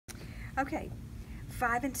Okay,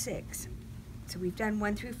 5 and 6. So we've done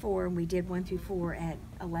 1 through 4, and we did 1 through 4 at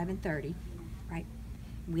 11:30, right?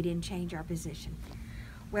 We didn't change our position.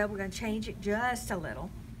 Well, we're going to change it just a little,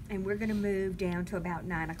 and we're going to move down to about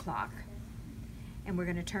 9 o'clock. And we're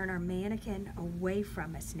going to turn our mannequin away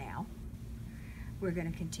from us now. We're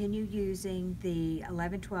going to continue using the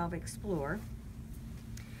 11-12 Explorer.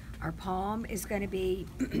 Our palm is going to be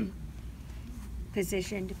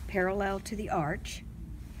positioned parallel to the arch,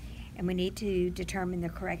 and we need to determine the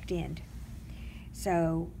correct end.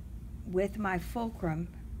 So with my fulcrum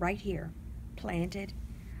right here planted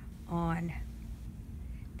on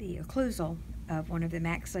the occlusal of one of the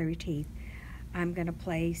maxillary teeth, I'm going to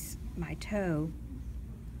place my toe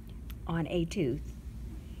on a tooth,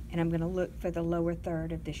 and I'm going to look for the lower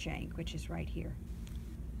third of the shank, which is right here.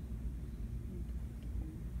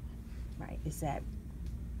 Right, is that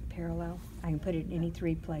parallel? I can put it in any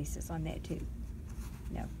 3 places on that tooth.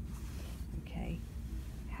 No. Okay,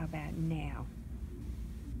 how about now?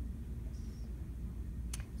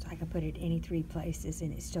 So I can put it any 3 places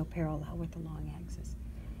and it's still parallel with the long axis.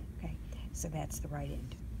 Okay, so that's the right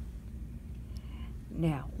end.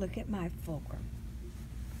 Now, look at my fulcrum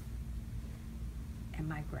and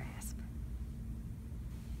my grasp.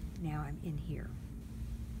 Now I'm in here.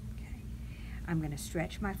 Okay, I'm going to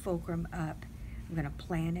stretch my fulcrum up. I'm going to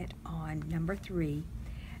plant it on number 3.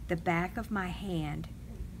 The back of my hand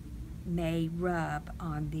may rub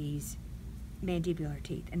on these mandibular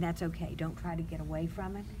teeth, and that's okay. Don't try to get away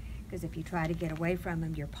from it, because if you try to get away from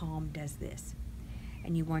them, your palm does this.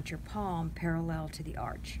 And you want your palm parallel to the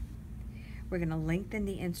arch. We're going to lengthen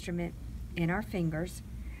the instrument in our fingers.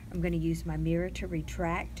 I'm going to use my mirror to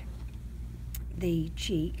retract the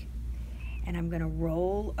cheek, and I'm going to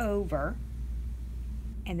roll over,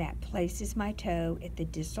 and that places my toe at the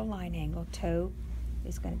distal line angle. Toe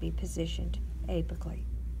is going to be positioned apically.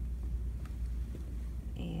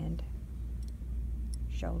 And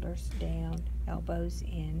shoulders down, elbows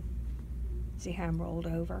in. See how I'm rolled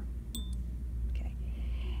over? Okay.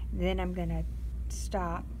 Then I'm going to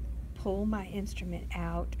stop, pull my instrument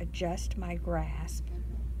out, adjust my grasp.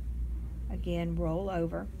 Again, roll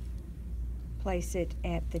over, place it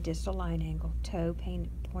at the distal line angle, toe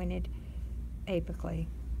pointed apically.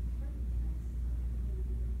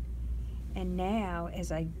 And now,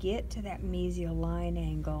 as I get to that mesial line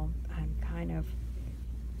angle, I'm kind of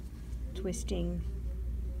twisting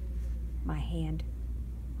my hand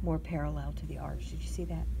more parallel to the arch. Did you see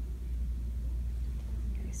that?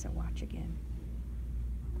 Okay, so watch again.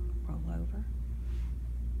 Roll over.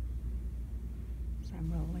 So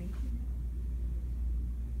I'm rolling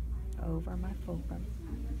over my fulcrum.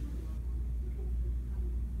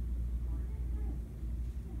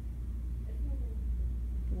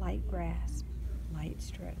 Light grasp, light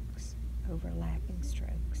strokes, overlapping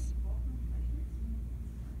strokes.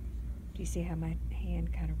 Do you see how my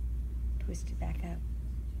hand kind of twisted back up?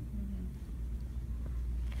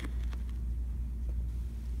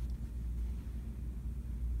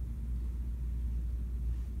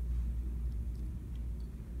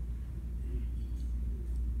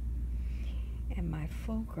 And my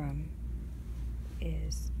fulcrum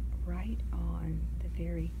is right on the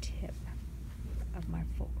very tip of my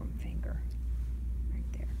fulcrum finger, right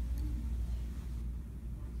there.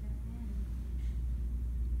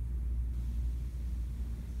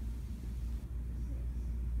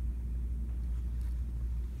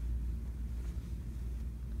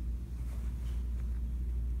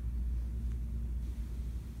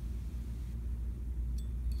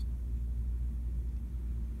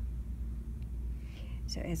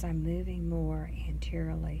 So as I'm moving more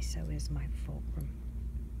anteriorly, so is my fulcrum.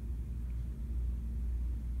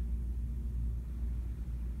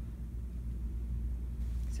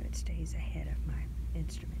 So it stays ahead of my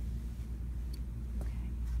instrument. Okay.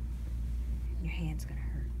 Your hand's gonna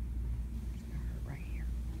hurt. It's gonna hurt right here.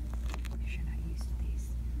 You're not used to these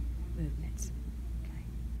movements. Okay.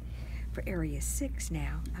 For area 6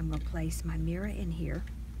 now, I'm gonna place my mirror in here.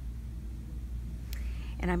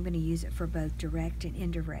 And I'm going to use it for both direct and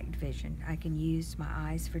indirect vision. I can use my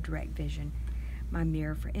eyes for direct vision, my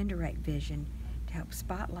mirror for indirect vision to help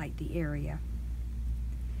spotlight the area.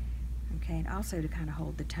 Okay, and also to kind of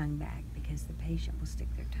hold the tongue back because the patient will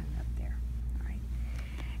stick their tongue up there. All right.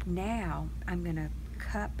 Now I'm going to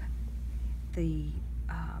cup the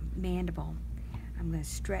mandible. I'm going to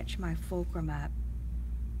stretch my fulcrum up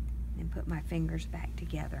and put my fingers back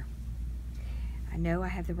together. I know I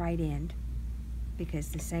have the right end, because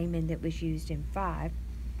the same end that was used in 5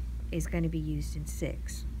 is going to be used in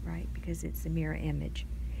 6, right? Because it's the mirror image.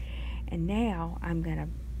 And now I'm going to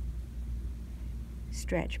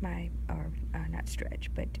stretch my, or not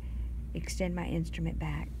stretch, but extend my instrument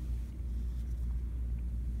back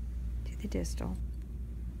to the distal.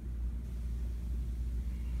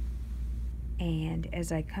 And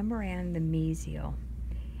as I come around the mesial,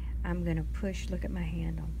 I'm going to push, look at my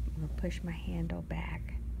handle, I'm going to push my handle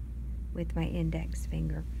back with my index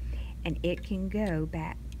finger, and it can go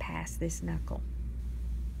back past this knuckle.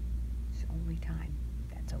 It's the only time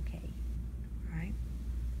that's okay, right?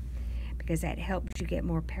 Because that helps you get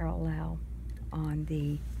more parallel on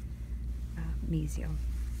the mesial.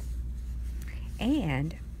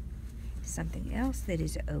 And something else that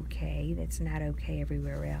is okay, that's not okay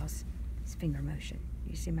everywhere else, is finger motion.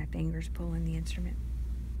 You see my fingers pulling the instrument?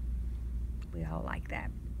 We all like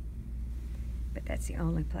that. But that's the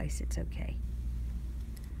only place it's okay.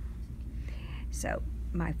 So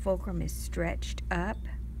my fulcrum is stretched up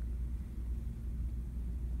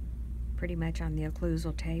pretty much on the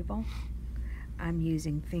occlusal table. I'm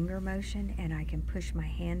using finger motion, and I can push my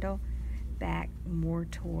handle back more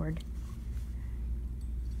toward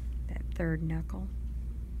that third knuckle.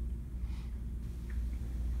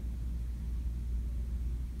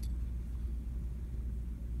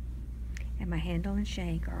 And my handle and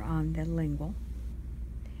shank are on the lingual,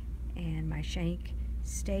 and my shank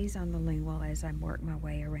stays on the lingual as I work my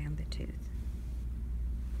way around the tooth.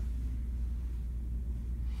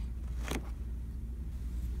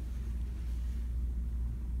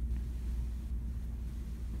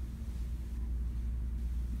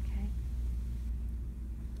 Okay.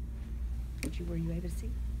 Were you able to see?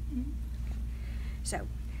 Mm-hmm. Okay. So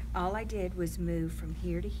all I did was move from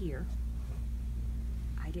here to here.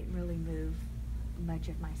 I didn't really move much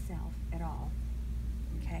of myself at all,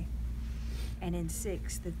 okay? And in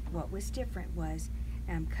 6, what was different was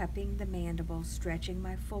I'm cupping the mandible, stretching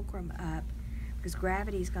my fulcrum up, because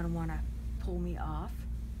gravity is going to want to pull me off,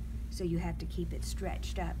 so you have to keep it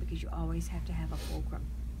stretched up because you always have to have a fulcrum.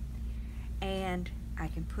 And I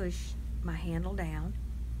can push my handle down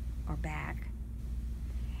or back,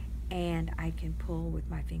 and I can pull with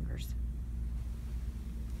my fingers,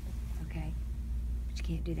 okay? But you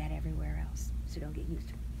can't do that everywhere else, so don't get used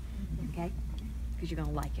to it, okay? Because you're going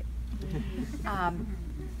to like it.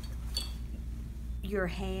 Your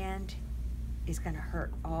hand is going to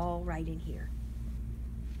hurt all right in here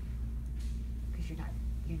because you're not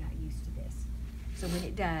used to this. So when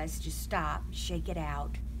it does, just stop, shake it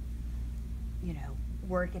out, you know,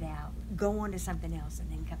 work it out, go on to something else, and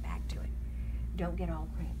then come back to it. Don't get all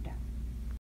cramped up.